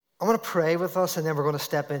I'm going to pray with us, and then we're going to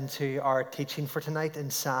step into our teaching for tonight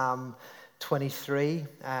in Psalm 23.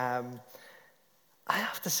 I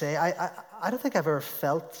have to say, I don't think I've ever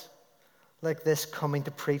felt like this coming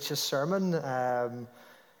to preach a sermon. And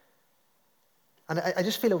I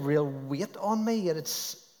just feel a real weight on me, and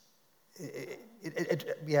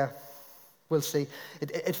yeah, we'll see.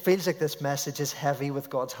 It feels like this message is heavy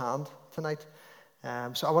with God's hand tonight.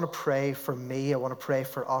 So I want to pray for me. I want to pray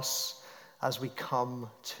for us as we come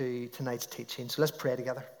to tonight's teaching. So let's pray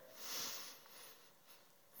together.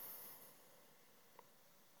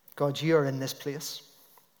 God, you are in this place.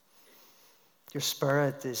 Your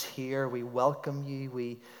Spirit is here. We welcome you.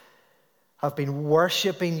 We have been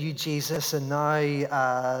worshiping you, Jesus, and now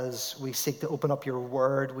as we seek to open up your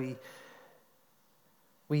word, we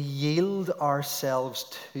yield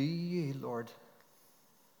ourselves to you, Lord.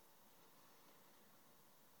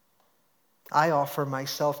 I offer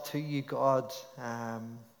myself to you, God.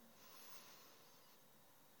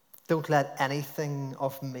 Don't let anything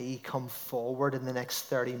of me come forward in the next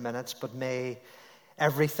 30 minutes, but may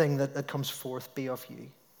everything that comes forth be of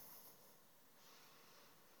you.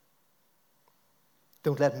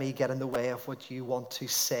 Don't let me get in the way of what you want to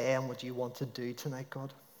say and what you want to do tonight,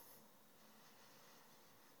 God.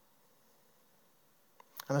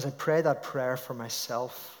 And as I pray that prayer for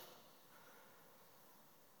myself,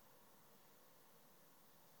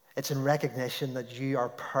 it's in recognition that you are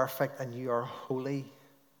perfect and you are holy.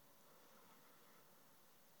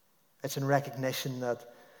 It's in recognition that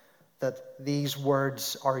these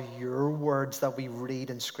words are your words that we read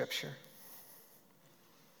in Scripture.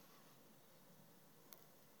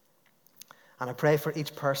 And I pray for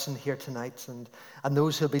each person here tonight and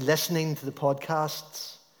those who will be listening to the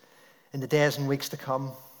podcasts in the days and weeks to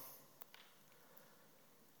come.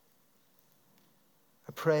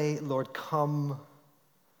 I pray, Lord, come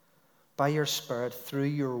by your Spirit through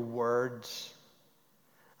your words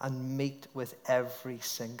and meet with every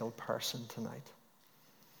single person tonight.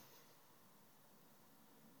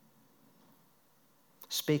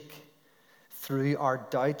 Speak through our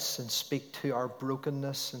doubts and speak to our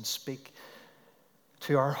brokenness and speak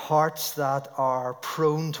to our hearts that are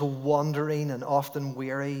prone to wandering and often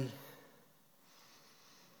weary.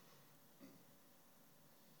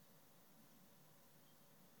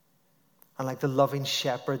 And like the loving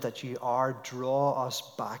shepherd that you are, draw us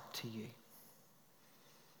back to you.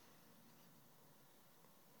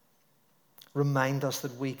 Remind us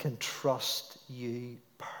that we can trust you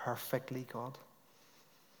perfectly, God.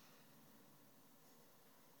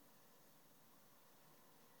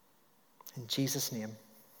 In Jesus' name,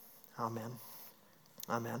 amen.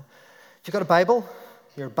 Amen. If you've got a Bible,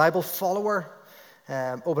 you're a Bible follower,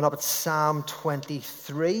 open up at Psalm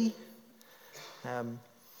 23.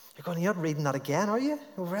 You're not reading that again, are you?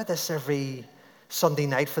 We've read this every Sunday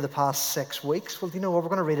night for the past 6 weeks. Well, do you know what? We're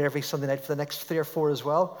going to read it every Sunday night for the next 3 or 4 as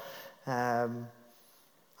well. And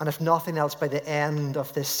if nothing else, by the end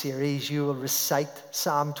of this series, you will recite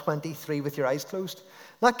Psalm 23 with your eyes closed.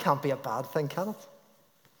 That can't be a bad thing, can it?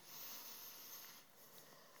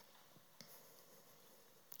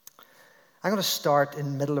 I'm going to start in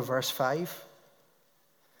the middle of verse 5.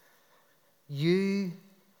 You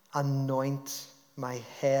anoint my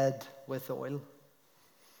head with oil.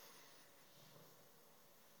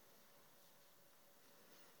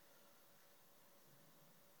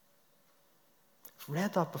 I've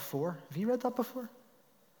read that before. Have you read that before? Have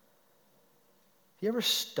you ever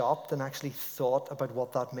stopped and actually thought about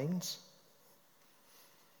what that means?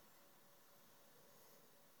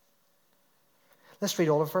 Let's read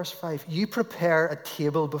all of verse 5. You prepare a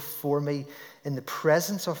table before me in the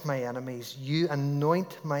presence of my enemies. You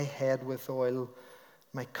anoint my head with oil.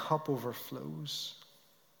 My cup overflows.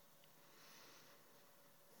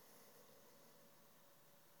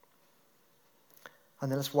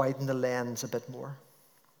 And then let's widen the lens a bit more.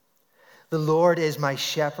 The Lord is my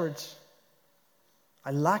shepherd.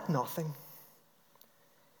 I lack nothing.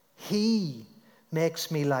 He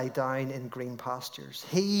makes me lie down in green pastures.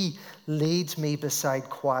 He leads me beside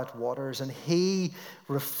quiet waters, and he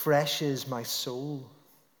refreshes my soul.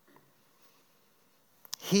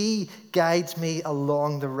 He guides me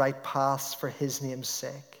along the right paths for his name's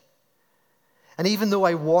sake. And even though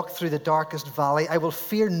I walk through the darkest valley, I will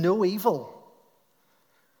fear no evil,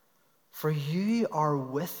 for you are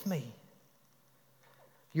with me.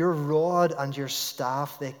 Your rod and your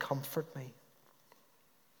staff, they comfort me.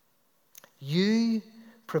 You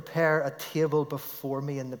prepare a table before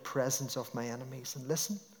me in the presence of my enemies. And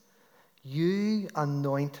listen, you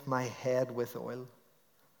anoint my head with oil.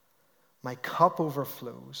 My cup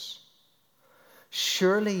overflows.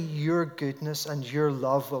 Surely your goodness and your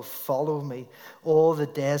love will follow me all the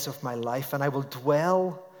days of my life, and I will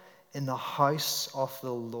dwell in the house of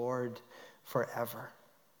the Lord forever.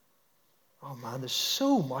 Oh man, there's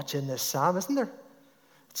so much in this psalm, isn't there?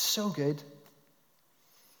 It's so good.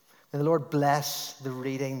 May the Lord bless the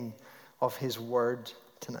reading of his word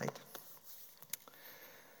tonight.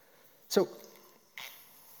 So,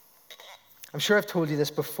 I'm sure I've told you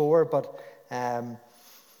this before, but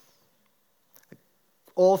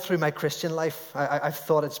all through my Christian life, I've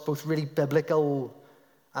thought it's both really biblical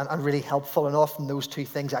and really helpful, and often those two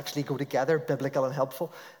things actually go together, biblical and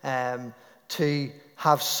helpful, to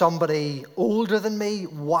have somebody older than me,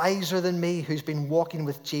 wiser than me, who's been walking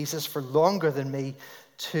with Jesus for longer than me,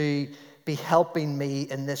 to be helping me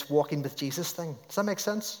in this walking with Jesus thing. Does that make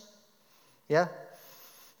sense? Yeah?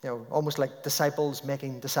 Almost like disciples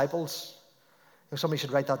making disciples. Somebody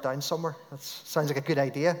should write that down somewhere. That sounds like a good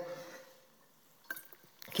idea.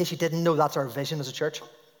 In case you didn't know, that's our vision as a church.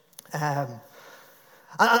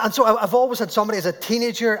 And so I've always had somebody as a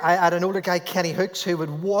teenager. I had an older guy, Kenny Hooks, who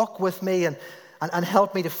would walk with me and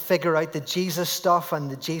help me to figure out the Jesus stuff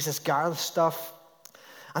and the Jesus Gareth stuff.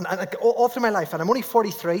 And all through my life. And I'm only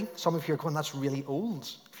 43. Some of you are going, that's really old.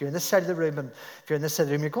 If you're in this side of the room, and if you're in this side of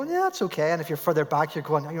the room, you're going, yeah, that's okay. And if you're further back, you're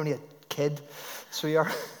going, oh, you're only a kid. So you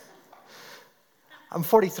are. I'm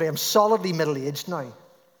 43. I'm solidly middle-aged now.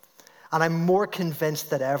 And I'm more convinced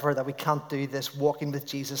than ever that we can't do this walking with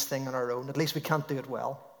Jesus thing on our own. At least we can't do it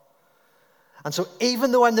well. And so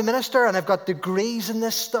even though I'm the minister and I've got degrees in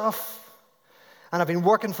this stuff, and I've been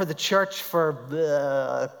working for the church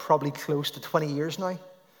for probably close to 20 years now,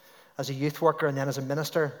 as a youth worker and then as a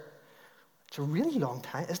minister, it's a really long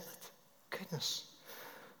time, isn't it? Goodness.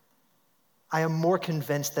 I am more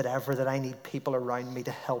convinced than ever that I need people around me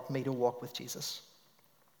to help me to walk with Jesus.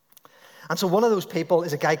 And so one of those people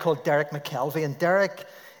is a guy called Derek McKelvey. And Derek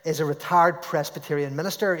is a retired Presbyterian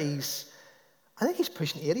minister. I think he's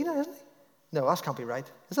pushing 80 now, isn't he? No, that can't be right.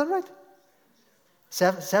 Is that right?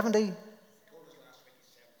 70?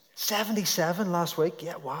 77 last week.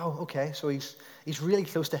 Yeah, wow, okay. So he's really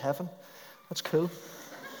close to heaven. That's cool.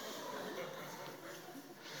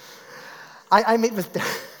 I meet with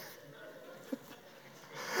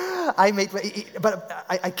but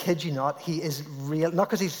I kid you not, he is real, not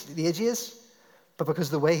because he's the age he is, but because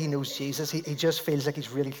the way he knows Jesus, he just feels like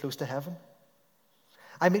he's really close to heaven.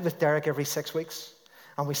 I meet with Derek every 6 weeks,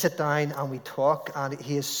 and we sit down and we talk, and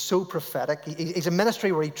he is so prophetic. He's a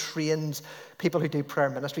ministry where he trains people who do prayer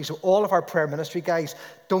ministry. So all of our prayer ministry guys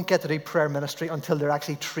don't get to do prayer ministry until they're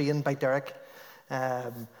actually trained by Derek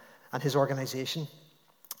and his organization.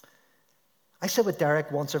 I sit with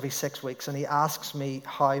Derek once every 6 weeks, and he asks me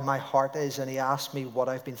how my heart is, and he asks me what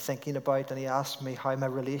I've been thinking about, and he asks me how my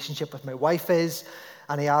relationship with my wife is,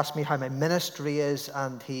 and he asks me how my ministry is,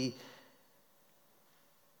 and he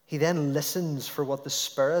then listens for what the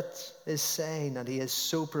Spirit is saying, and he is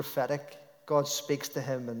so prophetic. God speaks to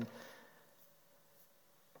him, and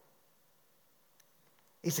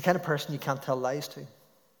he's the kind of person you can't tell lies to,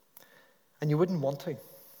 and you wouldn't want to.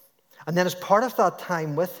 And then as part of that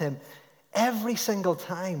time with him, every single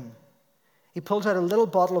time, he pulls out a little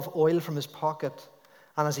bottle of oil from his pocket,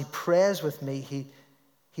 and as he prays with me,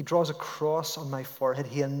 he draws a cross on my forehead.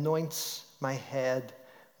 He anoints my head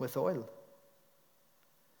with oil.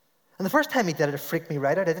 And the first time he did it, it freaked me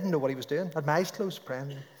right out. I didn't know what he was doing. I had my eyes closed,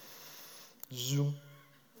 praying. Zoom.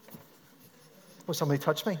 Oh, somebody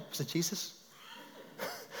touched me. Was it Jesus?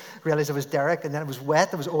 Realized it was Derek, and then it was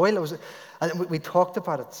wet. It was oil. And we talked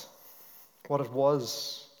about it, what it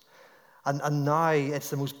was. And now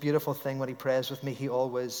it's the most beautiful thing when he prays with me. He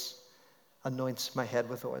always anoints my head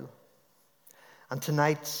with oil. And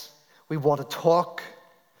tonight we want to talk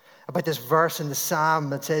about this verse in the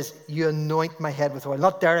Psalm that says, you anoint my head with oil.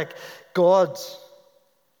 Not Derek, God.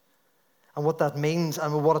 And what that means.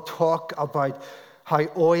 And we want to talk about how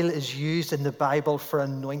oil is used in the Bible for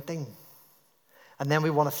anointing. And then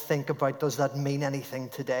we want to think about, does that mean anything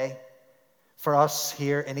today for us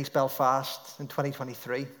here in East Belfast in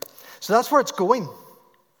 2023? So that's where it's going.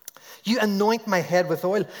 You anoint my head with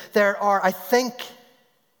oil. There are, I think,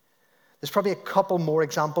 there's probably a couple more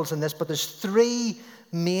examples in this, but there's 3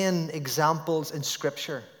 main examples in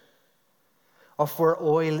Scripture of where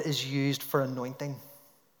oil is used for anointing.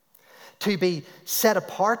 To be set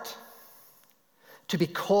apart, to be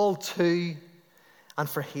called to, and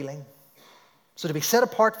for healing. So to be set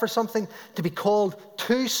apart for something, to be called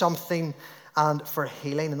to something, and for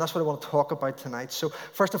healing. And that's what I want to talk about tonight. So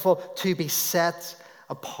first of all, to be set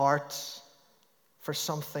apart for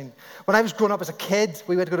something. When I was growing up as a kid,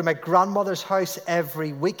 we would go to my grandmother's house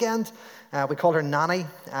every weekend. We called her Nanny,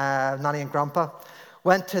 Nanny and Grandpa.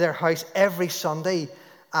 Went to their house every Sunday,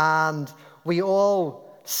 and we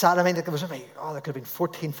all sat. I mean, there was maybe, there could have been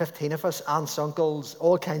 14, 15 of us, aunts, uncles,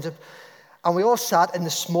 all kinds of. And we all sat in the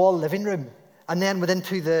small living room. And then went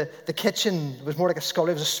into the kitchen. It was more like a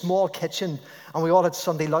scullery. It was a small kitchen. And we all had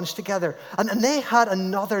Sunday lunch together. And they had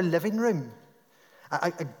another living room.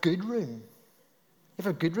 A good room. You have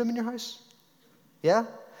a good room in your house? Yeah?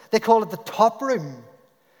 They call it the top room.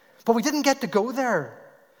 But we didn't get to go there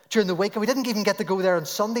during the week. We didn't even get to go there on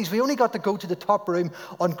Sundays. We only got to go to the top room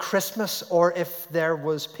on Christmas or if there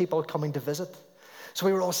was people coming to visit. So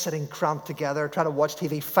we were all sitting cramped together, trying to watch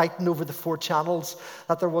TV, fighting over the 4 channels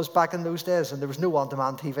that there was back in those days, and there was no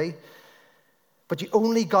on-demand TV. But you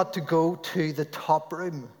only got to go to the top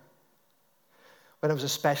room when it was a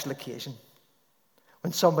special occasion,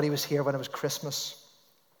 when somebody was here, when it was Christmas.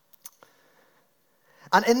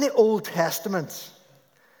 And in the Old Testament,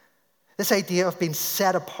 this idea of being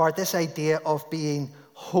set apart, this idea of being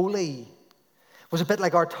holy, was a bit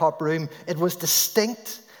like our top room. It was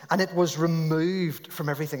distinct, and it was removed from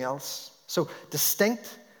everything else. So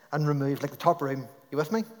distinct and removed, like the top room. You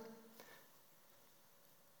with me?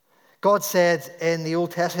 God said in the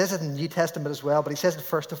Old Testament, he says it in the New Testament as well, but he says it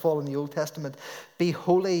first of all in the Old Testament, be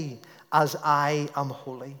holy as I am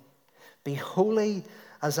holy. Be holy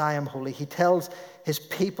as I am holy. He tells his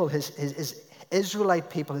people, his Israelite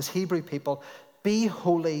people, his Hebrew people, be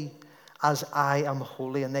holy as I am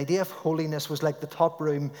holy. And the idea of holiness was like the top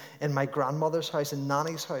room in my grandmother's house, in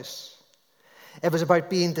Nanny's house. It was about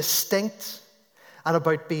being distinct and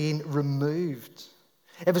about being removed.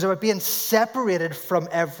 It was about being separated from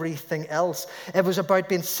everything else. It was about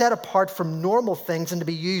being set apart from normal things and to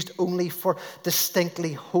be used only for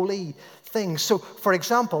distinctly holy things. So, for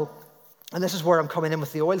example, and this is where I'm coming in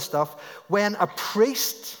with the oil stuff, when a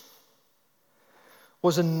priest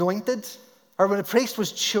was anointed, or when a priest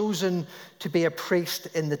was chosen to be a priest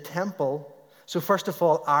in the temple, so first of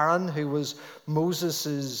all, Aaron, who was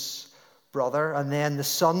Moses' brother, and then the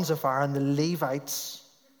sons of Aaron, the Levites,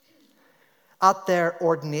 at their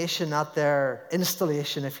ordination, at their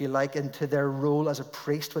installation, if you like, into their role as a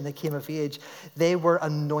priest when they came of age, they were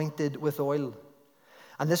anointed with oil.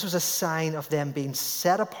 And this was a sign of them being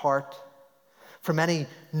set apart from any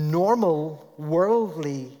normal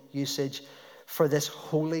worldly usage for this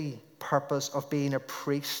holy purpose of being a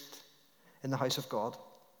priest in the house of God.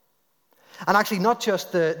 And actually not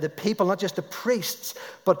just the people, not just the priests,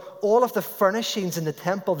 but all of the furnishings in the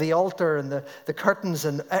temple, the altar and the curtains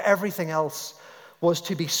and everything else was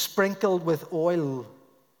to be sprinkled with oil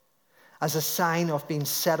as a sign of being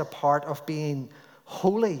set apart, of being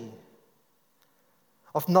holy,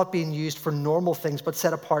 of not being used for normal things, but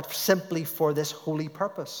set apart simply for this holy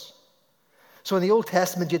purpose. So in the Old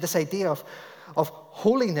Testament, you had this idea of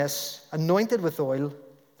holiness, anointed with oil,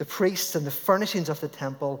 the priests and the furnishings of the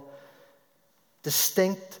temple,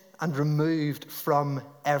 distinct and removed from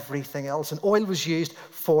everything else. And oil was used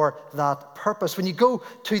for that purpose. When you go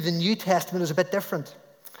to the New Testament, it's a bit different.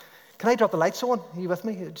 Can I drop the lights on? Are you with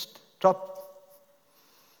me? Just drop.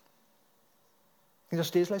 Can you just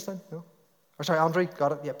stay these lights down? No? Or sorry, Andre,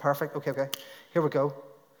 got it? Yeah, perfect. Okay. Here we go.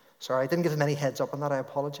 Sorry, I didn't give as many heads up on that. I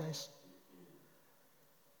apologize.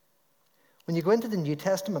 When you go into the New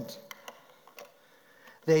Testament,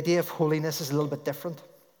 the idea of holiness is a little bit different.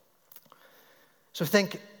 So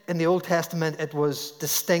think in the Old Testament, it was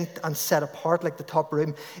distinct and set apart like the top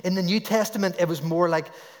room. In the New Testament, it was more like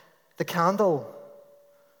the candle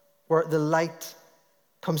where the light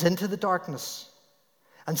comes into the darkness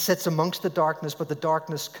and sits amongst the darkness, but the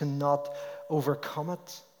darkness cannot overcome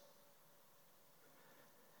it.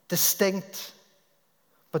 Distinct,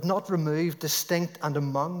 but not removed, distinct and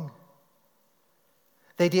among.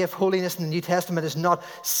 The idea of holiness in the New Testament is not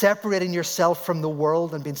separating yourself from the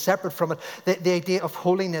world and being separate from it. The idea of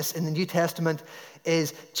holiness in the New Testament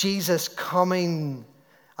is Jesus coming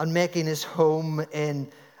and making his home in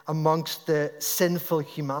amongst the sinful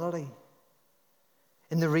humanity,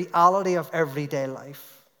 in the reality of everyday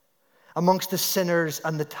life, amongst the sinners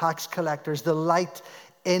and the tax collectors, the light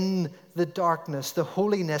in the darkness, the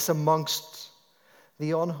holiness amongst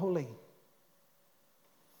the unholy.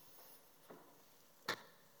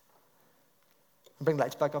 Bring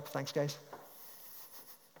lights back up. Thanks, guys.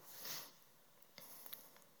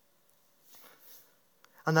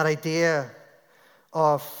 And that idea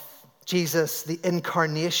of Jesus, the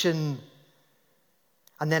incarnation,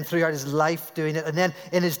 and then throughout his life doing it, and then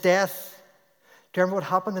in his death. Do you remember what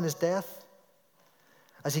happened in his death?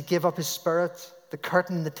 As he gave up his spirit the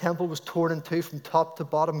curtain in the temple was torn in two from top to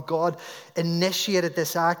bottom. God initiated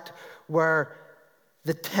this act where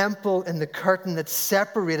the temple and the curtain that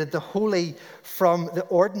separated the holy from the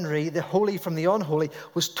ordinary, the holy from the unholy,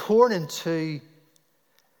 was torn in two,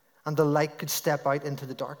 and the light could step out into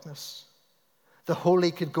the darkness. The holy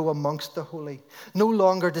could go amongst the holy. No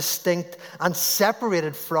longer distinct and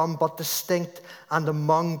separated from, but distinct and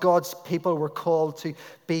among. God's people were called to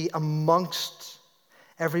be amongst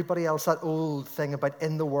everybody else. That old thing about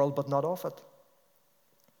in the world but not of it.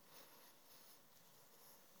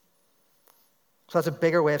 So that's a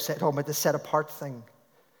bigger way of talking about the set apart thing.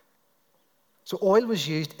 So oil was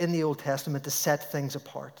used in the Old Testament to set things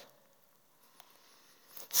apart.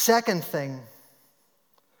 Second thing,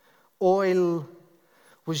 oil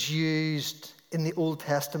was used in the Old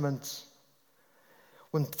Testament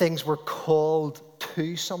when things were called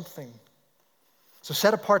to something. So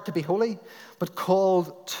set apart to be holy, but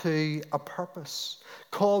called to a purpose.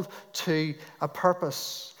 Called to a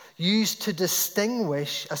purpose. Used to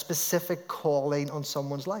distinguish a specific calling on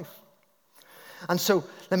someone's life. And so,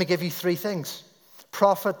 let me give you three things.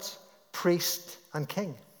 Prophet, priest, and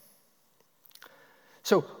king.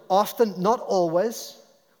 So, often, not always,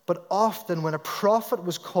 but often when a prophet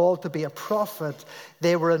was called to be a prophet,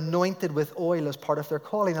 they were anointed with oil as part of their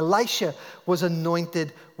calling. Elisha was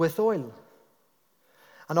anointed with oil.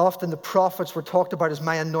 And often the prophets were talked about as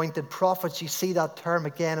my anointed prophets. You see that term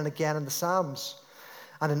again and again in the Psalms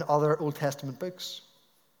and in other Old Testament books.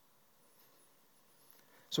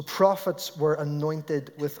 So prophets were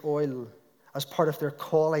anointed with oil as part of their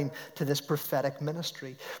calling to this prophetic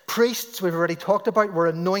ministry. Priests, we've already talked about, were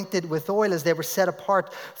anointed with oil as they were set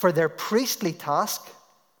apart for their priestly task.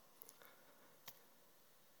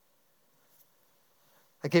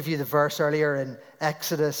 I gave you the verse earlier in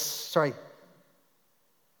Exodus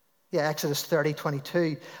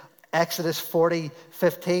 30:22. Exodus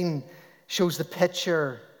 40:15 shows the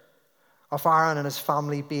picture of Aaron and his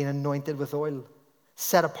family being anointed with oil,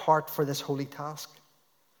 set apart for this holy task.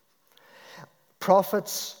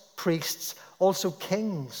 Prophets, priests, also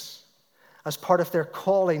kings, as part of their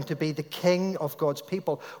calling to be the king of God's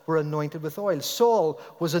people, were anointed with oil. Saul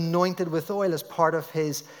was anointed with oil as part of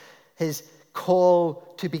his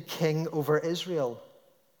call to be king over Israel.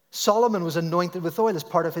 Solomon was anointed with oil as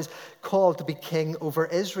part of his call to be king over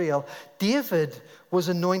Israel. David was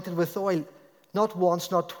anointed with oil, not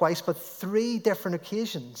once, not twice, but 3 different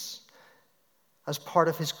occasions as part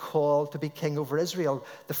of his call to be king over Israel.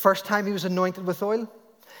 The first time he was anointed with oil,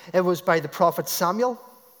 it was by the prophet Samuel,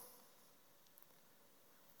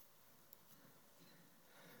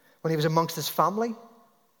 when he was amongst his family.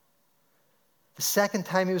 The second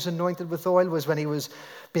time he was anointed with oil was when he was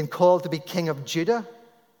being called to be king of Judah.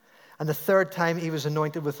 And the third time he was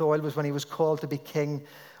anointed with oil was when he was called to be king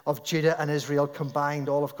of Judah and Israel combined,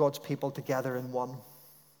 all of God's people together in one.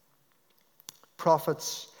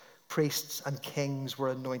 Prophets, priests, and kings were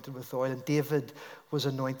anointed with oil, and David was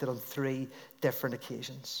anointed on 3 different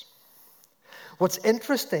occasions. What's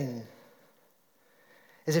interesting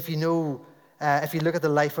is if you look at the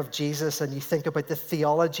life of Jesus and you think about the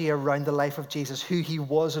theology around the life of Jesus, who he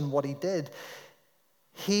was and what he did,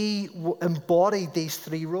 he embodied these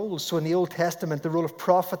 3 roles. So in the Old Testament, the role of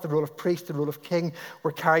prophet, the role of priest, the role of king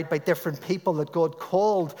were carried by different people that God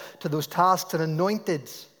called to those tasks and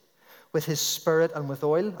anointed with his spirit and with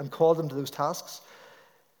oil and called them to those tasks.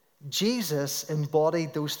 Jesus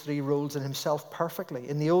embodied those 3 roles in himself perfectly.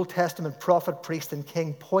 In the Old Testament, prophet, priest, and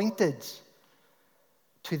king pointed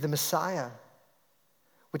to the Messiah,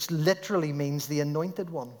 which literally means the anointed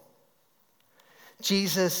one.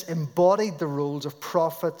 Jesus embodied the roles of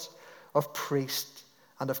prophet, of priest,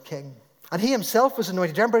 and of king. And he himself was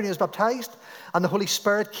anointed. Do you remember when he was baptized and the Holy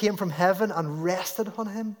Spirit came from heaven and rested on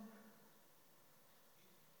him?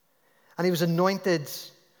 And he was anointed,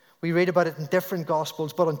 we read about it in different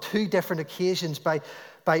Gospels, but on 2 different occasions by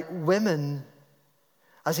women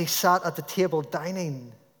as he sat at the table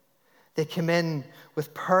dining. They came in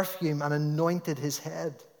with perfume and anointed his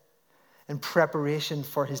head in preparation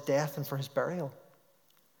for his death and for his burial.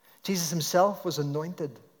 Jesus himself was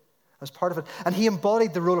anointed as part of it. And he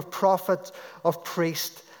embodied the role of prophet, of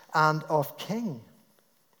priest, and of king.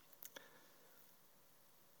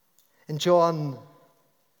 In John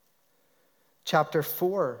chapter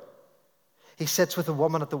 4, he sits with a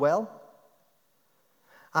woman at the well.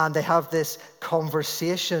 And they have this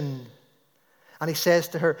conversation. And he says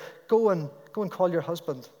to her, go and call your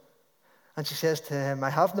husband. And she says to him,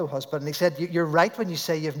 I have no husband. And he said, you're right when you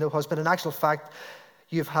say you have no husband. In actual fact,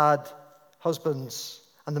 you've had husbands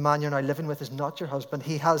and the man you're now living with is not your husband.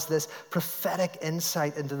 He has this prophetic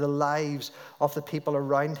insight into the lives of the people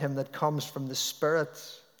around him that comes from the Spirit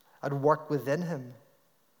at work within him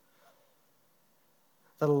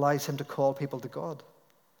that allows him to call people to God.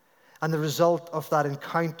 And the result of that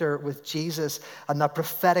encounter with Jesus and that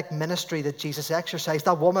prophetic ministry that Jesus exercised,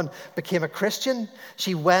 that woman became a Christian.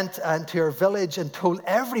 She went into her village and told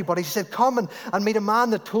everybody. She said, come and meet a man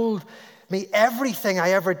that told me everything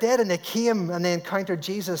I ever did. And they came and they encountered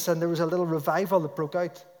Jesus, and there was a little revival that broke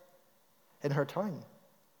out in her town.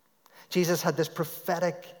 Jesus had this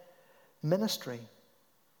prophetic ministry.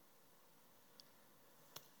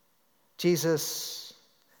 Jesus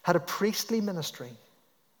had a priestly ministry.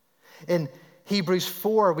 In Hebrews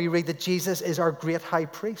 4, we read that Jesus is our great high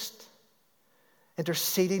priest,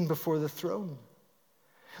 interceding before the throne.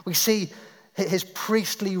 We see his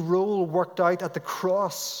priestly role worked out at the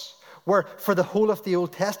cross, where for the whole of the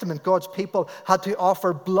Old Testament, God's people had to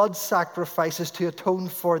offer blood sacrifices to atone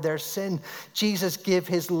for their sin. Jesus gave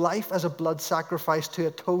his life as a blood sacrifice to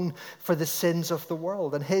atone for the sins of the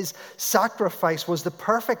world. And his sacrifice was the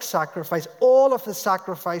perfect sacrifice. All of the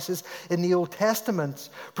sacrifices in the Old Testament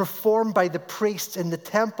performed by the priests in the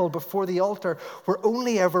temple before the altar were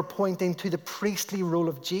only ever pointing to the priestly role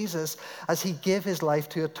of Jesus as he gave his life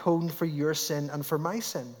to atone for your sin and for my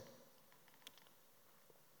sin.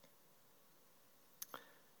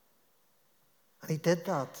 And he did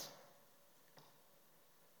that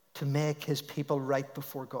to make his people right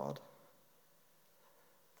before God,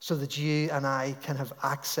 so that you and I can have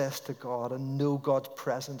access to God and know God's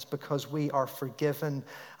presence, because we are forgiven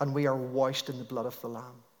and we are washed in the blood of the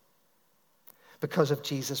Lamb because of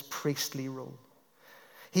Jesus' priestly role.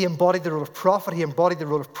 He embodied the role of prophet, he embodied the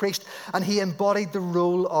role of priest, and he embodied the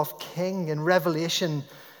role of king. In Revelation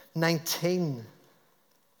 19,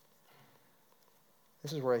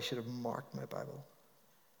 this is where I should have marked my Bible.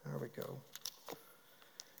 There we go.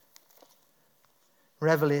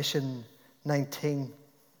 Revelation 19,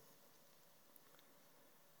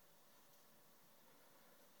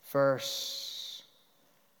 verse,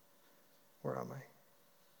 where am I?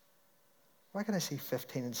 Why can I see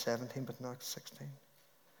 15 and 17 but not 16?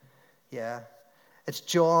 Yeah, it's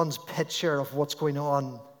John's picture of what's going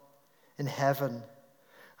on in heaven.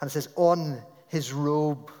 And it says, on his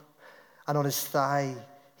robe and on his thigh,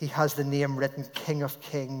 he has the name written, King of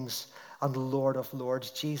Kings and Lord of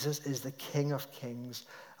Lords. Jesus is the King of Kings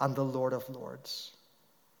and the Lord of Lords.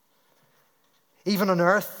 Even on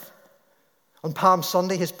earth, on Palm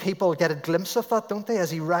Sunday, his people get a glimpse of that, don't they,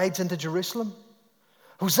 as he rides into Jerusalem?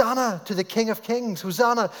 Hosanna to the King of Kings.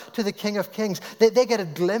 Hosanna to the King of Kings. They get a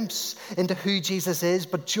glimpse into who Jesus is,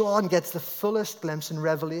 but John gets the fullest glimpse in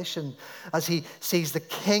Revelation as he sees the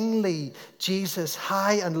kingly Jesus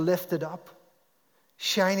high and lifted up,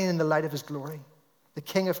 shining in the light of his glory. The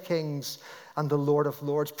King of Kings and the Lord of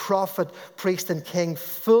Lords. Prophet, priest, and king,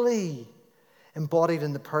 fully embodied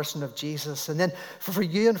in the person of Jesus. And then for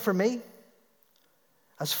you and for me,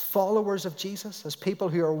 as followers of Jesus, as people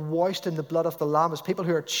who are washed in the blood of the Lamb, as people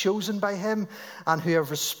who are chosen by him and who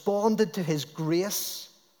have responded to his grace,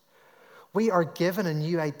 we are given a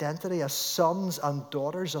new identity as sons and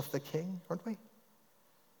daughters of the King, aren't we?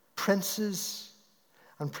 Princes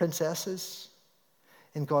and princesses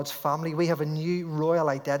in God's family. We have a new royal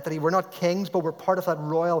identity. We're not kings, but we're part of that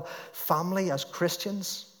royal family as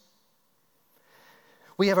Christians.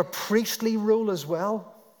 We have a priestly role as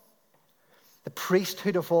well. The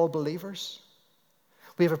priesthood of all believers.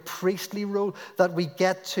 We have a priestly role that we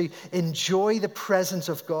get to enjoy the presence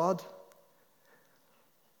of God,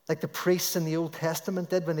 like the priests in the Old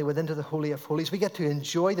Testament did when they went into the Holy of Holies. We get to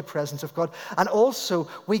enjoy the presence of God. And also,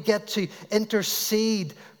 we get to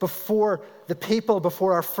intercede before the people,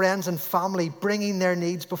 before our friends and family, bringing their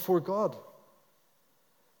needs before God.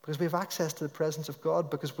 Because we have access to the presence of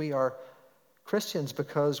God, because we are Christians,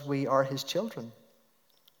 because we are his children.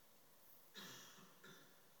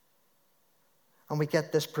 And we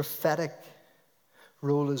get this prophetic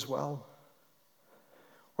role as well,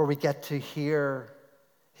 where we get to hear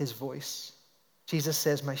his voice. Jesus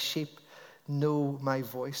says, my sheep know my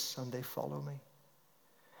voice and they follow me.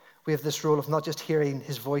 We have this role of not just hearing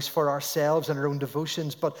his voice for ourselves and our own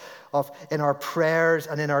devotions, but of in our prayers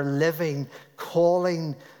and in our living,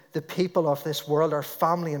 calling the people of this world, our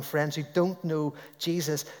family and friends who don't know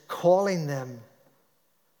Jesus, calling them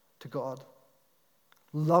to God,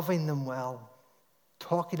 loving them well,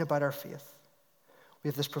 talking about our faith. We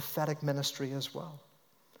have this prophetic ministry as well.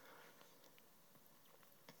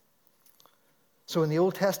 So in the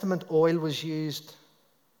Old Testament, oil was used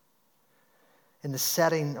in the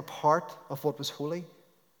setting apart of what was holy.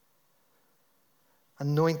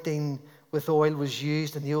 Anointing with oil was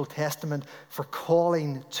used in the Old Testament for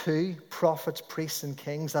calling to prophets, priests, and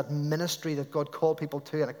kings, that ministry that God called people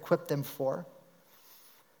to and equipped them for.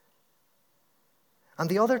 And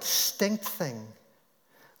the other distinct thing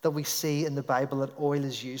that we see in the Bible that oil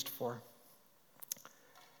is used for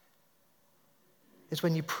is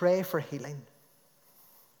when you pray for healing.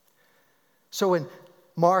 So in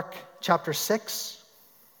Mark chapter 6,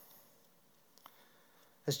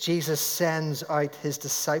 as Jesus sends out his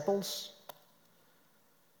disciples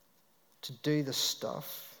to do the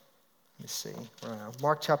stuff, let me see, where am I?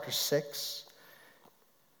 Mark chapter 6.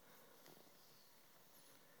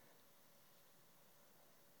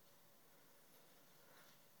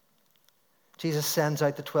 Jesus sends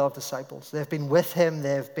out the 12 disciples. They've been with him.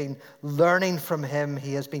 They've been learning from him.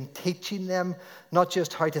 He has been teaching them not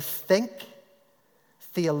just how to think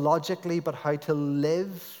theologically, but how to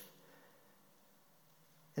live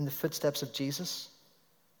in the footsteps of Jesus.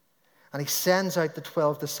 And he sends out the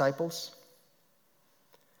 12 disciples.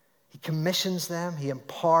 He commissions them. He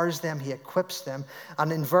empowers them. He equips them.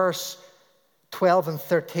 And in verse 12 and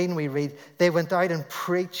 13 we read, they went out and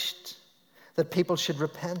preached that people should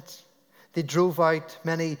repent. They drove out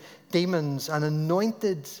many demons and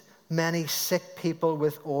anointed many sick people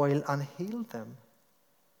with oil and healed them.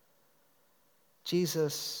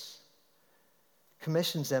 Jesus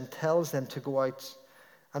commissions them, tells them to go out,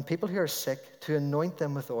 and people who are sick, to anoint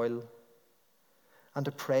them with oil and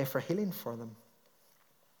to pray for healing for them.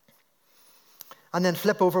 And then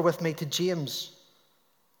flip over with me to James.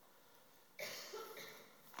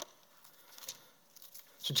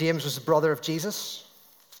 So James was the brother of Jesus.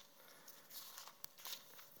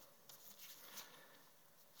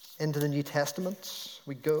 Into the New Testament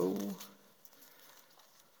we go.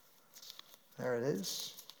 There it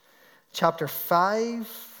is. Chapter 5,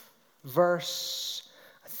 verse,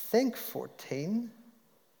 I think 14.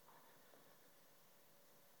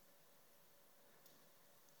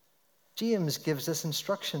 James gives this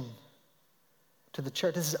instruction to the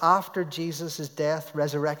church. This is after Jesus' death,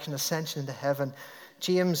 resurrection, ascension into heaven.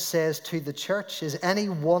 James says to the church, is any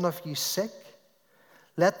one of you sick?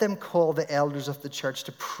 Let them call the elders of the church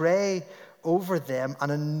to pray over them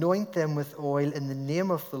and anoint them with oil in the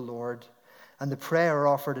name of the Lord. And the prayer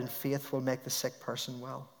offered in faith will make the sick person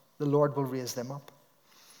well. The Lord will raise them up.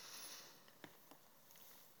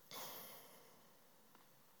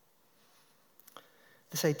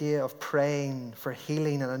 This idea of praying for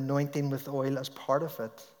healing and anointing with oil as part of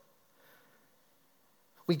it.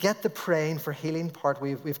 We get the praying for healing part.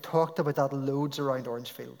 We've talked about that loads around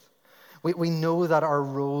Orangefield. We know that our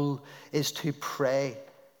role is to pray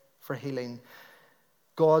for healing.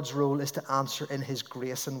 God's role is to answer in his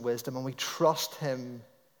grace and wisdom, and we trust him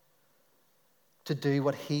to do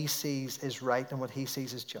what he sees is right and what he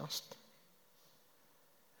sees is just.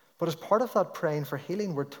 But as part of that praying for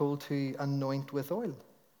healing, we're told to anoint with oil.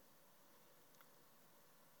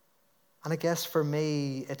 And I guess for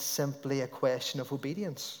me, it's simply a question of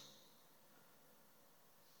obedience.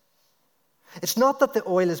 It's not that the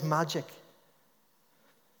oil is magic.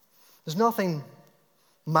 There's nothing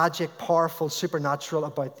magic, powerful, supernatural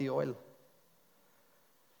about the oil.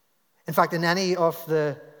 In fact, in any of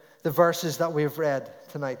the verses that we've read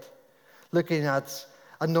tonight, looking at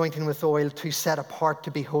anointing with oil to set apart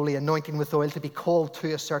to be holy, anointing with oil to be called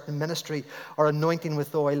to a certain ministry, or anointing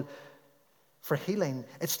with oil for healing,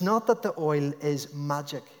 it's not that the oil is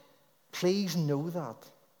magic. Please know that.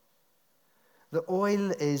 The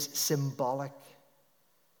oil is symbolic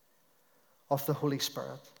of the Holy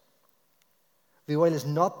Spirit. The oil is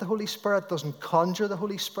not the Holy Spirit, doesn't conjure the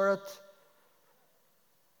Holy Spirit.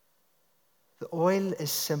 The oil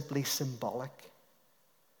is simply symbolic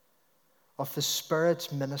of the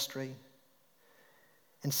Spirit's ministry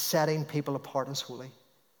in setting people apart as holy.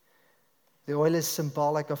 The oil is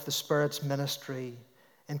symbolic of the Spirit's ministry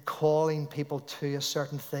in calling people to a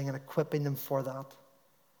certain thing and equipping them for that.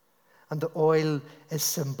 And the oil is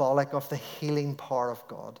symbolic of the healing power of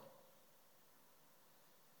God.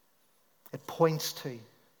 It points to,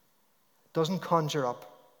 doesn't conjure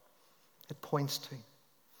up, it points to.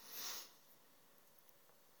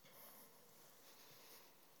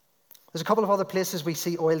 There's a couple of other places we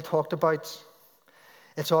see oil talked about.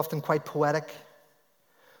 It's often quite poetic.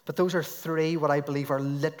 But those are three what I believe are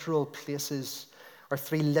literal places, or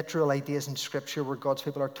three literal ideas in Scripture where God's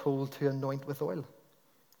people are told to anoint with oil.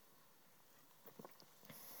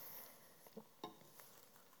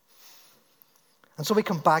 And so we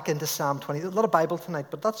come back into Psalm 20. There's a lot of Bible tonight,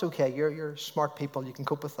 but that's okay. You're smart people. You can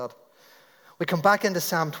cope with that. We come back into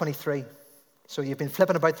Psalm 23. So you've been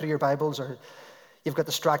flipping about through your Bibles, or you've got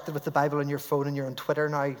distracted with the Bible on your phone and you're on Twitter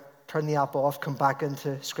now. Turn the app off, come back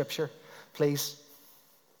into Scripture. please.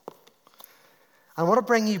 I want to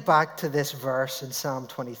bring you back to this verse in Psalm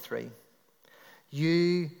 23.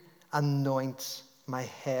 You anoint my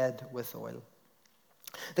head with oil.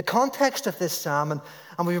 The context of this psalm, and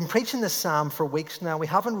we've been preaching this psalm for weeks now, we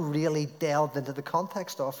haven't really delved into the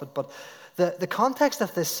context of it, but the context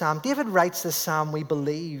of this psalm, David writes this psalm, we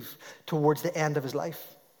believe, towards the end of his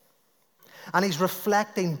life. And he's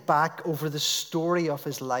reflecting back over the story of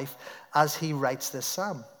his life as he writes this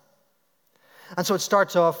psalm. And so it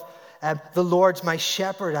starts off, the Lord's my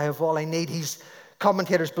shepherd, I have all I need.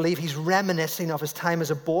 Commentators believe he's reminiscing of his time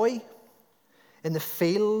as a boy in the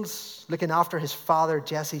fields, looking after his father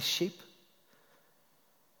Jesse's sheep,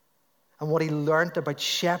 and what he learned about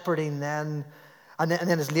shepherding then, and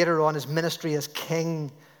then as later on his ministry as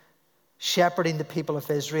king, shepherding the people of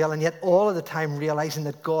Israel, and yet all of the time realizing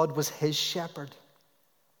that God was his shepherd,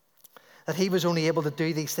 that he was only able to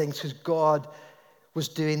do these things because God was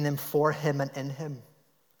doing them for him and in him,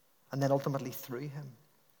 and then ultimately through him.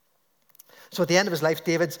 So at the end of his life,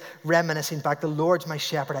 David's reminiscing back, the Lord's my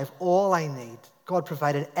shepherd, I have all I need. God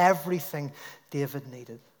provided everything David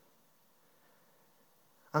needed.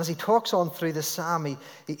 And as he talks on through the psalm,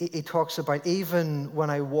 he talks about, even when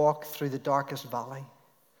I walk through the darkest valley,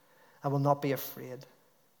 I will not be afraid,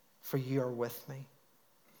 for you are with me.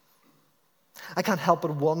 I can't help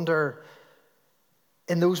but wonder,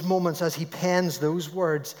 in those moments as he pens those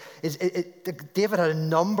words, David had a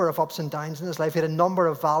number of ups and downs in his life. He had a number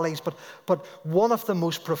of valleys, but one of the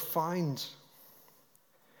most profound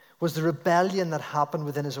was the rebellion that happened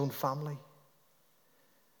within his own family.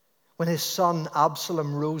 When his son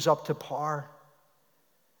Absalom rose up to power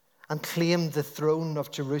and claimed the throne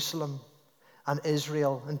of Jerusalem and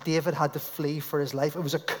Israel, and David had to flee for his life. It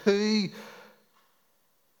was a coup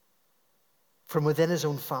from within his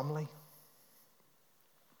own family.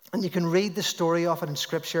 And you can read the story of it in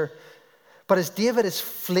Scripture. But as David is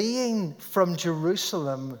fleeing from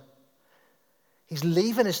Jerusalem, he's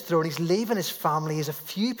leaving his throne, he's leaving his family, he has a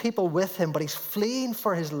few people with him, but he's fleeing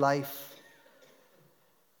for his life.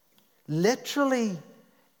 Literally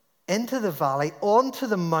into the valley, onto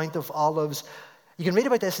the Mount of Olives. You can read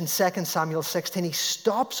about this in 2 Samuel 16. He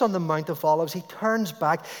stops on the Mount of Olives, he turns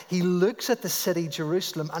back, he looks at the city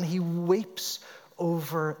Jerusalem, and he weeps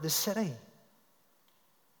over the city.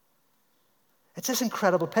 It's this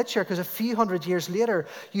incredible picture, because a few hundred years later,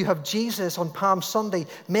 you have Jesus on Palm Sunday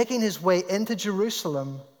making his way into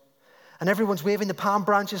Jerusalem, and everyone's waving the palm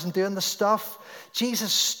branches and doing the stuff.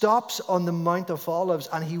 Jesus stops on the Mount of Olives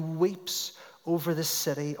and he weeps over the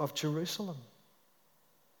city of Jerusalem.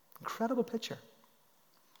 Incredible picture.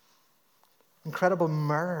 Incredible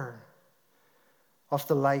mirror of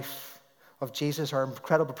the life of Jesus, or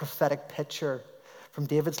incredible prophetic picture from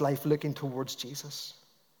David's life looking towards Jesus.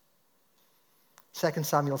 2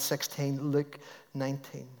 Samuel 16, Luke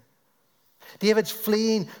 19. David's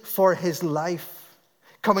fleeing for his life,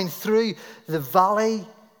 coming through the valley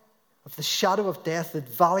of the shadow of death, the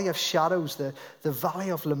valley of shadows, the valley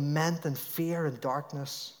of lament and fear and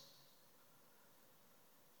darkness.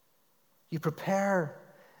 You prepare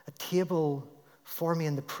a table for me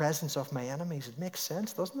in the presence of my enemies. It makes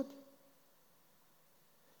sense, doesn't it?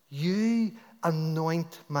 You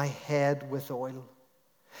anoint my head with oil.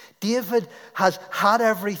 David has had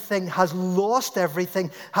everything, has lost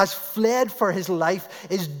everything, has fled for his life,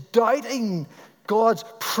 is doubting God's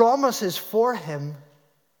promises for him.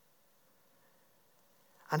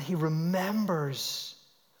 And he remembers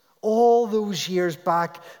all those years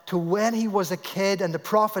back to when he was a kid and the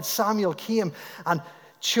prophet Samuel came and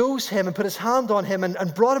chose him and put his hand on him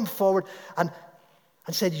and brought him forward and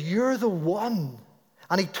said, "You're the one."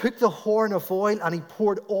 And he took the horn of oil and he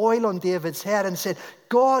poured oil on David's head and said,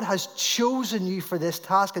 "God has chosen you for this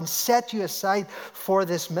task and set you aside for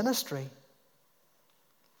this ministry.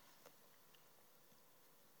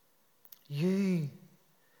 You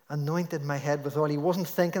anointed my head with oil." He wasn't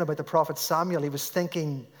thinking about the prophet Samuel. He was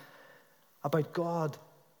thinking about God. Do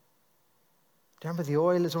you remember the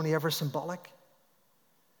oil is only ever symbolic?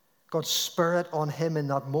 God's Spirit on him in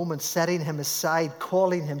that moment, setting him aside,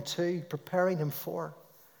 calling him to, preparing him for.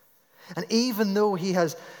 And even though he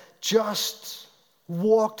has just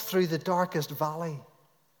walked through the darkest valley,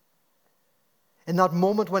 in that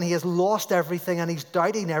moment when he has lost everything and he's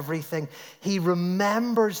doubting everything, he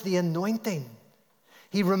remembers the anointing.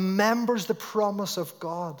 He remembers the promise of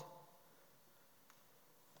God.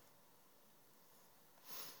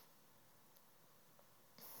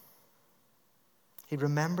 He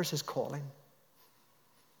remembers his calling.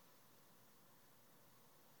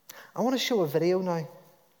 I want to show a video now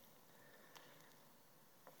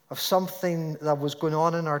of something that was going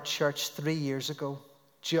on in our church 3 years ago.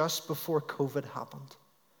 just before COVID happened.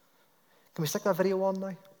 Can we stick that video on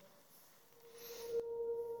now?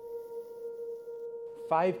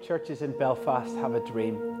 5 churches in Belfast have a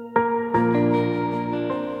dream.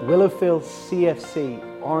 Willowfield, CFC,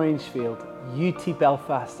 Orangefield, UT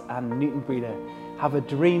Belfast and Newton Breda have a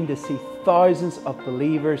dream to see thousands of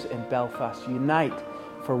believers in Belfast unite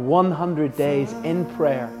for 100 days in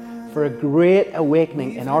prayer for a great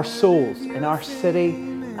awakening in our souls, in our city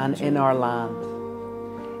and in our land.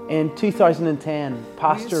 In 2010,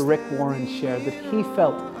 Pastor Rick Warren shared that he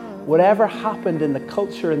felt whatever happened in the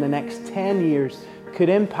culture in the next 10 years could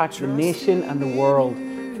impact the nation and the world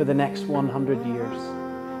for the next 100 years.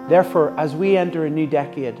 Therefore, as we enter a new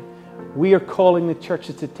decade, we are calling the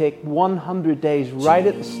churches to take 100 days right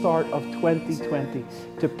at the start of 2020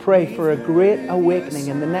 to pray for a great awakening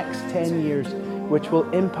in the next 10 years, which will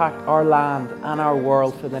impact our land and our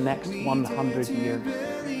world for the next 100 years.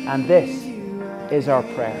 And this is our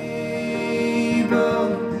prayer.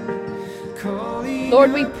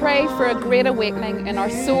 Lord, we pray for a great awakening in our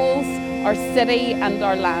souls, our city and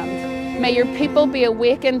our land. May your people be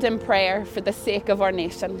awakened in prayer for the sake of our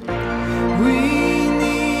nation. We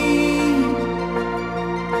need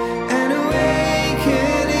an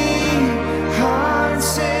awakening, heart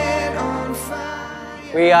set on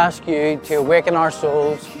fire. We ask you to awaken our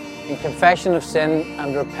souls in confession of sin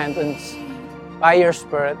and repentance by your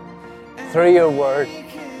Spirit, through your word,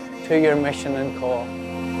 to your mission and call.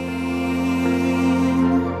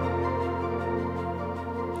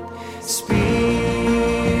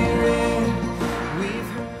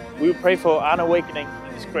 We pray for an awakening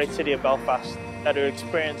in this great city of Belfast that will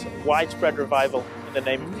experience widespread revival in the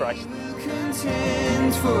name of Christ.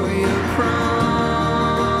 Content for your promise,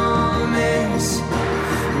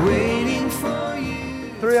 waiting for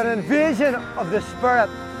you. Through an invasion of the Spirit,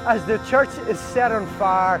 as the church is set on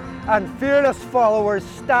fire and fearless followers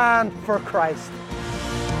stand for Christ.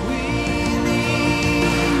 We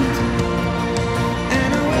need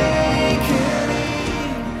an awakening.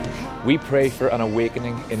 We pray for an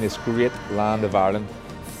awakening in this great land of Ireland,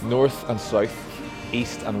 north and south,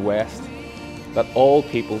 east and west, that all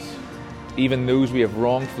peoples, even those we have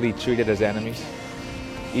wrongfully treated as enemies,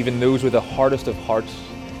 even those with the hardest of hearts,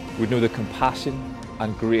 would know the compassion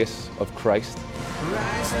and grace of Christ.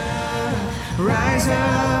 Rise up, rise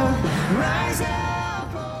up, rise up.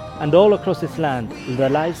 And all across this land, their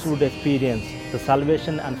lives would experience the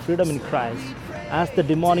salvation and freedom in Christ as the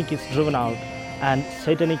demonic is driven out and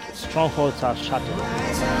satanic strongholds are shattered.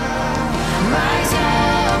 Rise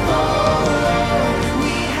up, oh Lord,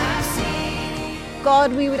 we have seen.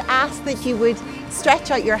 God, we would ask that you would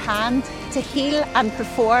stretch out your hand to heal and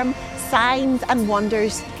perform signs and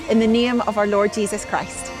wonders in the name of our Lord Jesus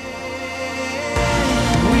Christ.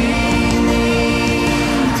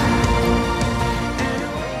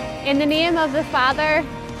 In the name of the Father,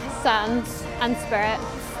 Son and Spirit,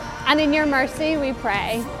 and in your mercy we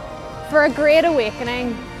pray for a great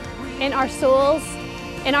awakening in our souls,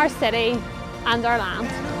 in our city and our land.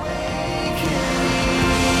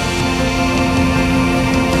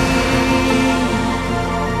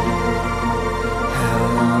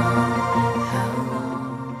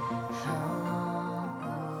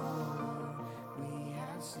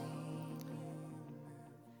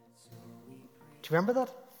 Do you remember that?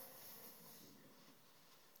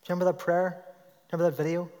 Do you remember that prayer? Remember that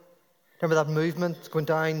video? Remember that movement going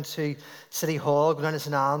down to City Hall, going down to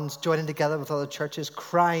St. Anne's, joining together with other churches,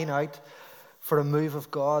 crying out for a move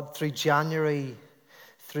of God through January,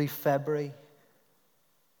 through February.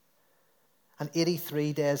 And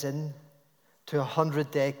 83 days in to a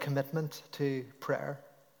 100-day commitment to prayer.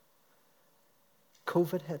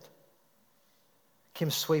 COVID hit.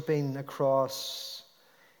 Came sweeping across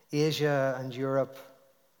Asia and Europe.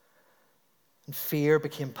 And fear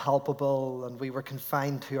became palpable, and we were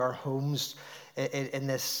confined to our homes in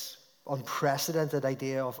this unprecedented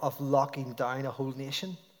idea of locking down a whole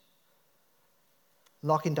nation.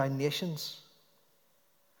 Locking down nations.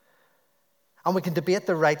 And we can debate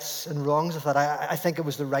the rights and wrongs of that. I think it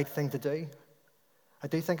was the right thing to do. I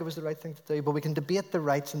do think it was the right thing to do, but we can debate the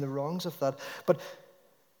rights and the wrongs of that. But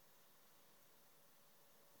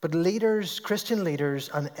leaders, Christian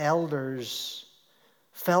leaders and elders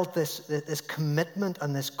felt this commitment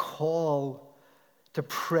and this call to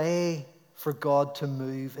pray for God to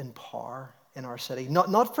move in power in our city.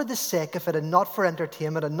 Not for the sake of it and not for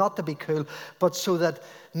entertainment and not to be cool, but so that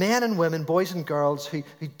men and women, boys and girls who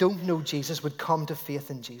don't know Jesus would come to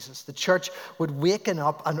faith in Jesus. The church would waken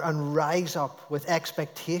up and rise up with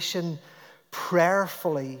expectation,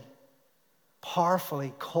 prayerfully,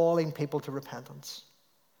 powerfully calling people to repentance.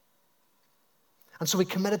 And so we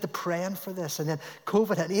committed to praying for this. And then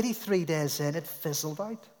COVID hit. 83 days in, it fizzled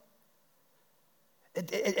out.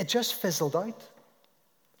 It just fizzled out.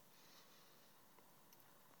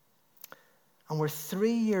 And we're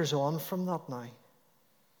 3 years on from that now.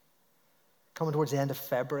 Coming towards the end of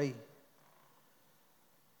February.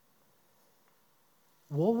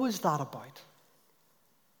 What was that about?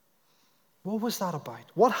 What was that about?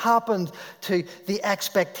 What happened to the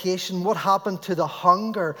expectation? What happened to the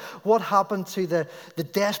hunger? What happened to the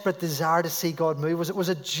desperate desire to see God move? Was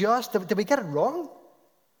it just, did we get it wrong?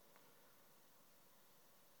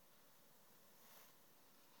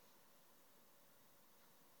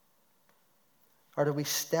 Or did we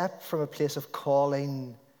step from a place of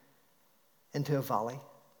calling into a valley?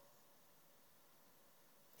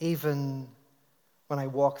 Even when I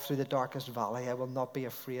walk through the darkest valley, I will not be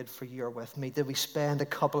afraid, for you are with me. Did we spend a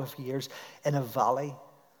couple of years in a valley?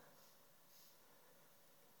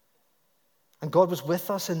 And God was with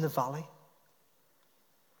us in the valley.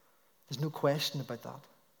 There's no question about that.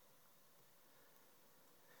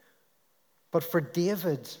 But for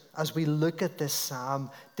David, as we look at this psalm,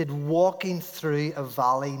 did walking through a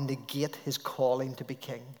valley negate his calling to be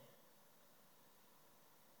king?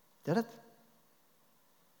 Did it?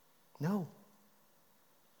 No.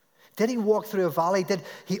 Did he walk through a valley? Did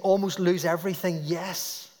he almost lose everything?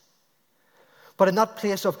 Yes. But in that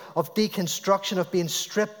place of deconstruction, of being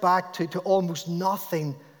stripped back to almost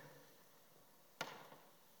nothing,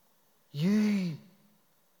 you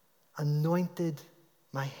anointed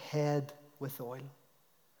my head with oil.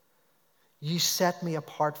 You set me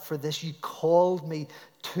apart for this. You called me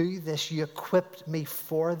to this. You equipped me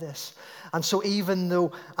for this. And so even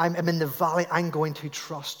though I'm in the valley, I'm going to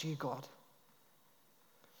trust you, God.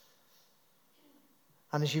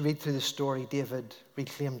 And as you read through the story, David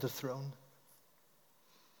reclaimed the throne.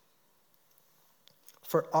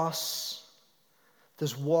 For us,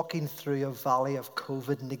 does walking through a valley of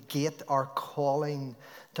COVID negate our calling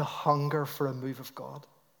to hunger for a move of God?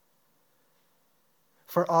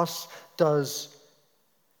 For us, does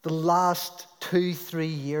the last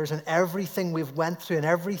 2-3 years and everything we've went through and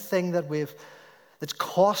everything that's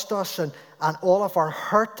cost us and all of our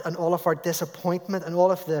hurt and all of our disappointment and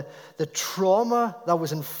all of the trauma that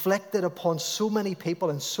was inflicted upon so many people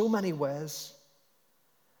in so many ways,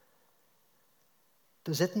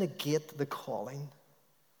 does it negate the calling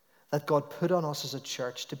that God put on us as a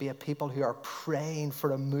church to be a people who are praying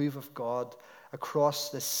for a move of God across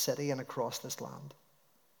this city and across this land?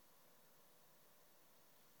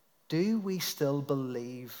 Do we still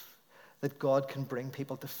believe that God can bring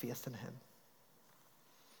people to faith in him?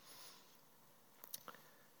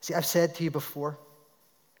 See, I've said to you before,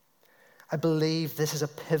 I believe this is a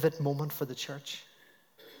pivot moment for the church.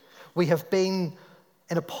 We have been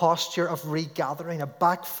in a posture of regathering, a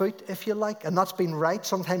back foot, if you like, and that's been right.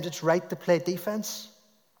 Sometimes it's right to play defense.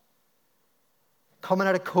 Coming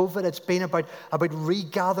out of COVID, it's been about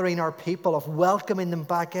regathering our people, of welcoming them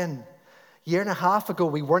back in. A year and a half ago,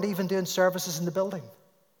 we weren't even doing services in the building.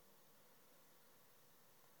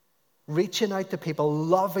 Reaching out to people,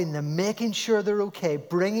 loving them, making sure they're okay,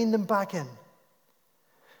 bringing them back in.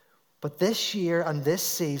 But this year and this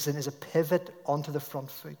season is a pivot onto the front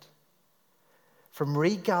foot. From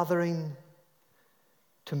regathering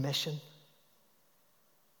to mission.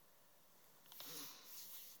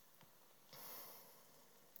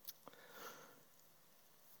 A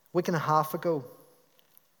week and a half ago,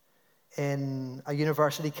 in a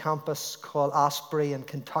university campus called Asbury in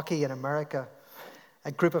Kentucky in America,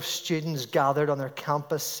 a group of students gathered on their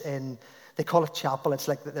campus in, they call it chapel, it's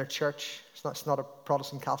like their church. It's not a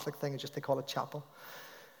Protestant Catholic thing, it's just they call it chapel.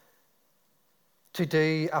 To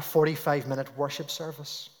do a 45-minute worship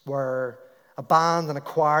service where a band and a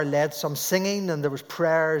choir led some singing and there was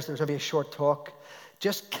prayers, there was maybe a short talk,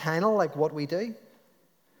 just kind of like what we do.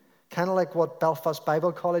 Kind of like what Belfast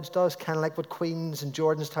Bible College does, kind of like what Queen's and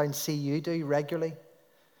Jordanstown CU do regularly.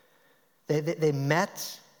 They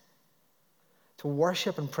met to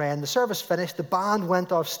worship and pray, and the service finished. The band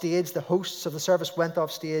went off stage, the hosts of the service went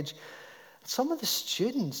off stage. Some of the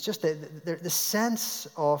students, just the sense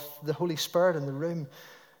of the Holy Spirit in the room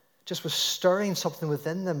just was stirring something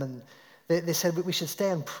within them, and they said we should stay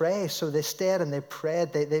and pray. So they stayed and they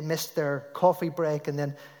prayed. They missed their coffee break, and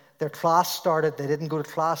then their class started. They didn't go to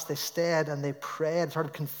class. They stayed and they prayed,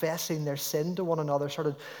 started confessing their sin to one another,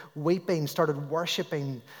 started weeping, started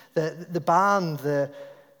worshiping. The band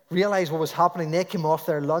realized what was happening. They came off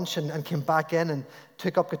their lunch and came back in and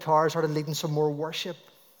took up guitars, started leading some more worship.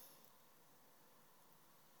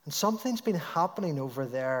 And something's been happening over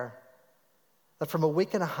there that from a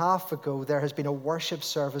week and a half ago, there has been a worship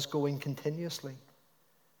service going continuously.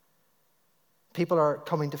 People are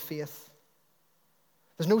coming to faith.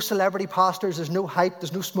 There's no celebrity pastors, there's no hype,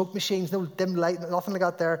 there's no smoke machines, no dim light, nothing like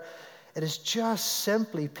that there. It is just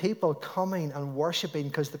simply people coming and worshiping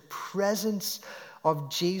because the presence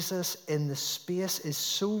of Jesus in the space is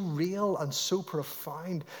so real and so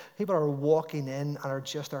profound. People are walking in and are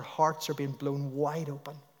just, their hearts are being blown wide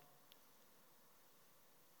open.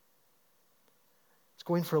 It's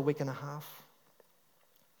going for a week and a half.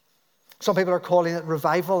 Some people are calling it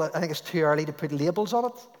revival. I think it's too early to put labels on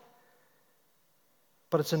it.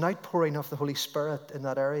 But it's an outpouring of the Holy Spirit in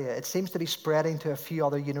that area. It seems to be spreading to a few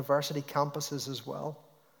other university campuses as well.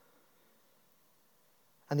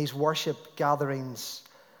 And these worship gatherings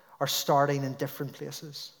are starting in different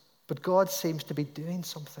places. But God seems to be doing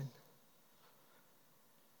something.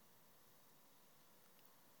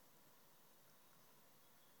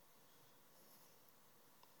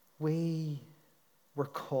 We were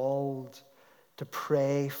called to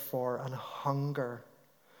pray for and hunger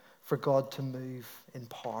for God to move in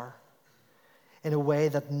power in a way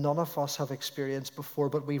that none of us have experienced before,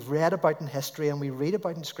 but we've read about in history and we read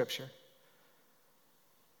about in Scripture.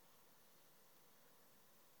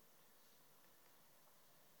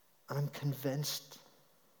 And I'm convinced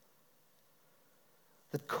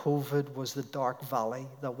that COVID was the dark valley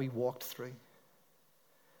that we walked through.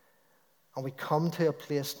 And we come to a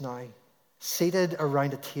place now, seated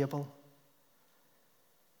around a table,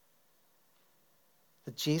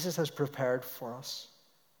 that Jesus has prepared for us.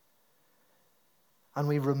 And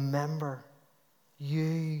we remember,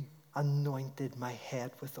 you anointed my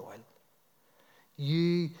head with oil.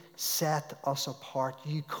 You set us apart.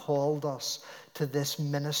 You called us to this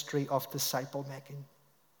ministry of disciple making.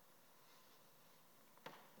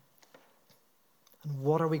 And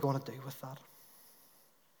what are we going to do with that?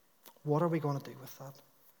 What are we going to do with that?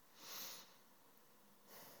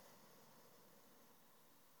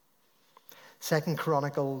 Second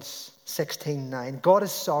Chronicles 16:9. God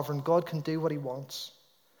is sovereign. God can do what he wants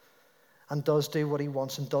and does do what he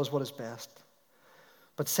wants and does what is best.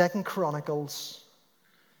 But Second Chronicles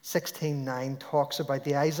 16:9 talks about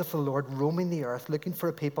the eyes of the Lord roaming the earth, looking for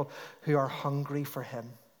a people who are hungry for him.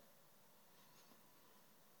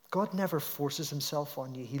 God never forces himself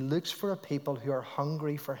on you. He looks for a people who are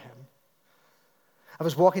hungry for him. I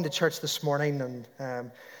was walking to church this morning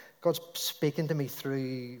and God's speaking to me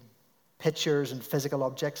through pictures and physical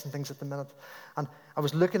objects and things at the minute. And I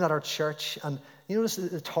was looking at our church, and you notice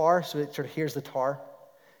the tower, so it sort of, here's the tower,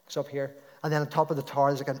 it's up here, and then on top of the tower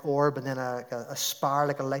there's like an orb and then a spire,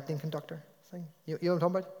 like a lightning conductor thing. You know what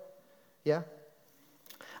I'm talking about? Yeah?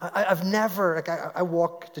 I've never, like I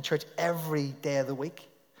walk to church every day of the week.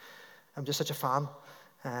 I'm just such a fan.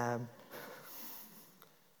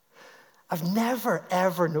 I've never,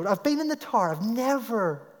 ever noticed, I've been in the tower, I've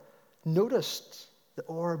never noticed the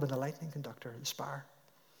orb and the lightning conductor, the spire.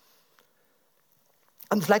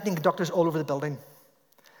 And there's lightning conductors all over the building.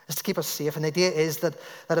 It's to keep us safe. And the idea is that if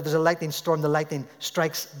there's a lightning storm, the lightning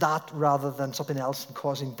strikes that rather than something else and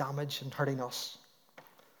causing damage and hurting us.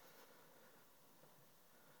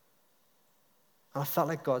 And I felt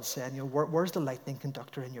like God saying, you know, where's the lightning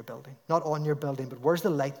conductor in your building? Not on your building, but where's the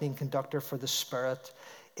lightning conductor for the Spirit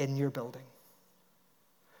in your building?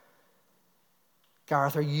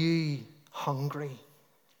 Gareth, are you hungry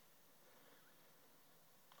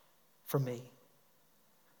for me?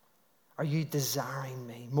 Are you desiring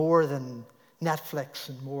me more than Netflix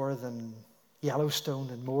and more than Yellowstone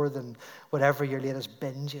and more than whatever your latest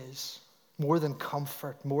binge is? More than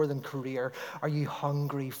comfort, more than career? Are you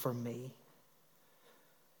hungry for me?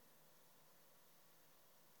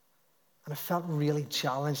 And I felt really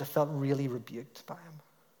challenged. I felt really rebuked by him.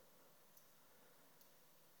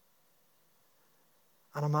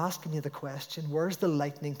 And I'm asking you the question, where's the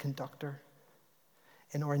lightning conductor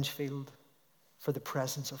in Orangefield for the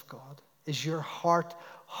presence of God? Is your heart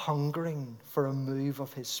hungering for a move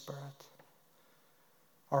of his Spirit?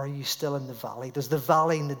 Or are you still in the valley? Does the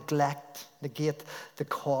valley negate the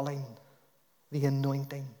calling, the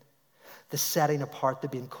anointing, the setting apart, the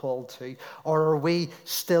being called to? Or are we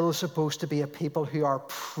still supposed to be a people who are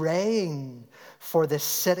praying for this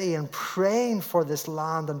city and praying for this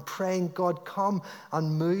land and praying, God, come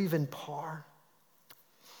and move in power?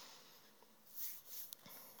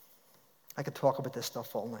 I could talk about this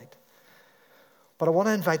stuff all night. But I want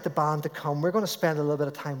to invite the band to come. We're going to spend a little bit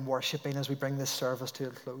of time worshiping as we bring this service to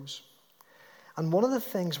a close. And one of the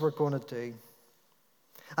things we're going to do,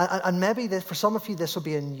 and maybe this, for some of you this will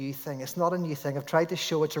be a new thing. It's not a new thing. I've tried to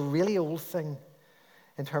show it's a really old thing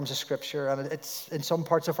in terms of Scripture. And it's in some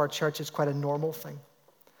parts of our church, it's quite a normal thing.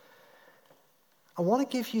 I want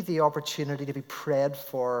to give you the opportunity to be prayed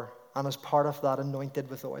for and as part of that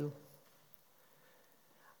anointed with oil.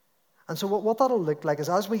 And so what that'll look like is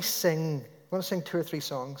as we sing, I'm going to sing 2 or 3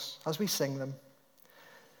 songs. As we sing them,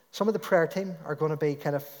 some of the prayer team are going to be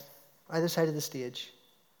kind of either side of the stage.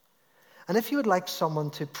 And if you would like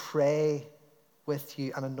someone to pray with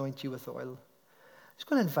you and anoint you with oil, I'm just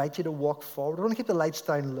going to invite you to walk forward. I want to keep the lights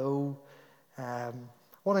down low. I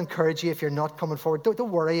want to encourage you, if you're not coming forward, don't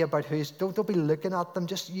worry about don't be looking at them.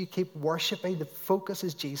 Just you keep worshiping. The focus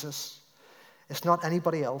is Jesus. It's not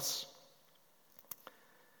anybody else.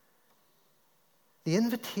 The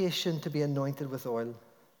invitation to be anointed with oil.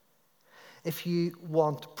 If you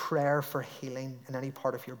want prayer for healing in any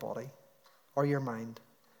part of your body or your mind,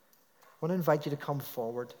 I want to invite you to come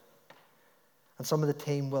forward. And some of the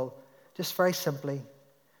team will just very simply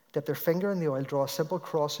dip their finger in the oil, draw a simple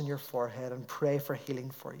cross on your forehead, and pray for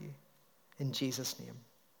healing for you in Jesus' name.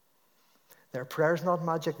 Their prayer is not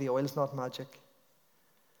magic, the oil is not magic.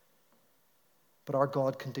 But our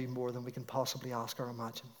God can do more than we can possibly ask or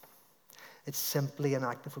imagine. It's simply an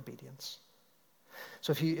act of obedience.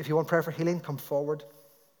 So if you want prayer for healing, come forward.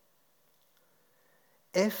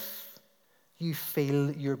 If you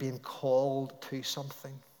feel you're being called to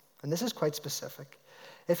something, and this is quite specific,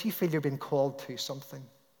 if you feel you're being called to something,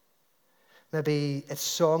 maybe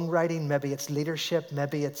it's songwriting, maybe it's leadership,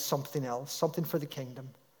 maybe it's something else, something for the kingdom.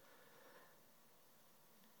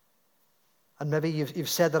 And maybe you've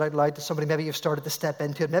said that out loud to somebody, maybe you've started to step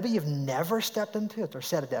into it, maybe you've never stepped into it or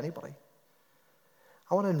said it to anybody.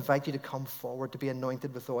 I want to invite you to come forward to be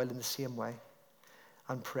anointed with oil in the same way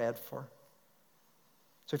and prayed for.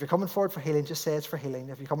 So if you're coming forward for healing, just say it's for healing.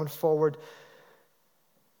 If you're coming forward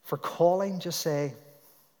for calling, just say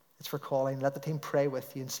it's for calling. Let the team pray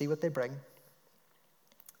with you and see what they bring.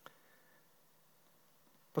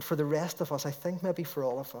 But for the rest of us, I think maybe for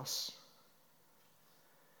all of us,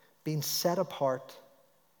 being set apart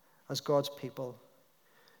as God's people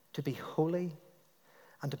to be holy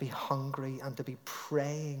and to be hungry and to be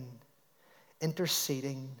praying,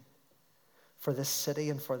 interceding for this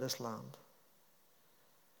city and for this land.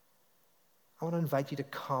 I want to invite you to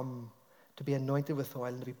come to be anointed with oil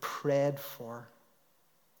and to be prayed for,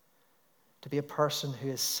 to be a person who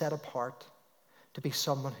is set apart, to be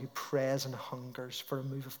someone who prays and hungers for a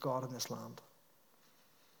move of God in this land.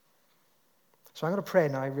 So I'm going to pray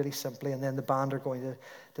now really simply, and then the band are going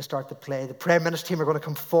to start to play. The prayer ministry team are going to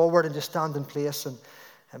come forward and just stand in place. And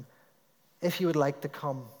if you would like to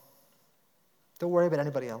come, don't worry about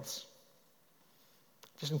anybody else.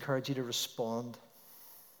 Just encourage you to respond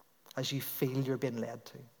as you feel you're being led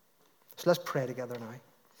to. So let's pray together now.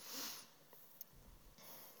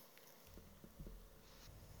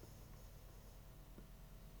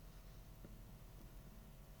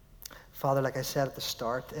 Father, like I said at the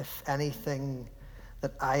start, if anything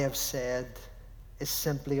that I have said is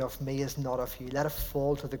simply of me, is not of you, let it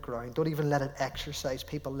fall to the ground. Don't even let it exercise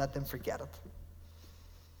people. Let them forget it.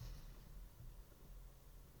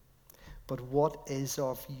 But what is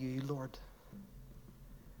of you, Lord?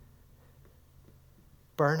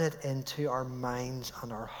 Burn it into our minds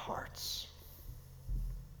and our hearts.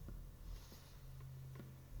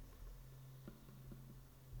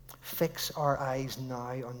 Fix our eyes now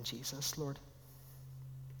on Jesus, Lord.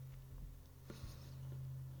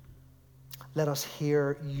 Let us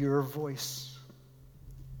hear your voice.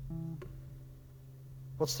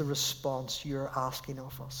 What's the response you're asking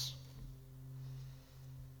of us?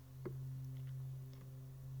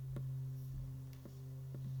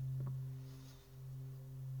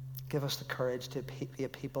 Give us the courage to be a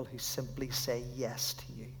people who simply say yes to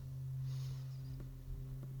you.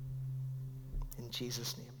 In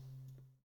Jesus' name.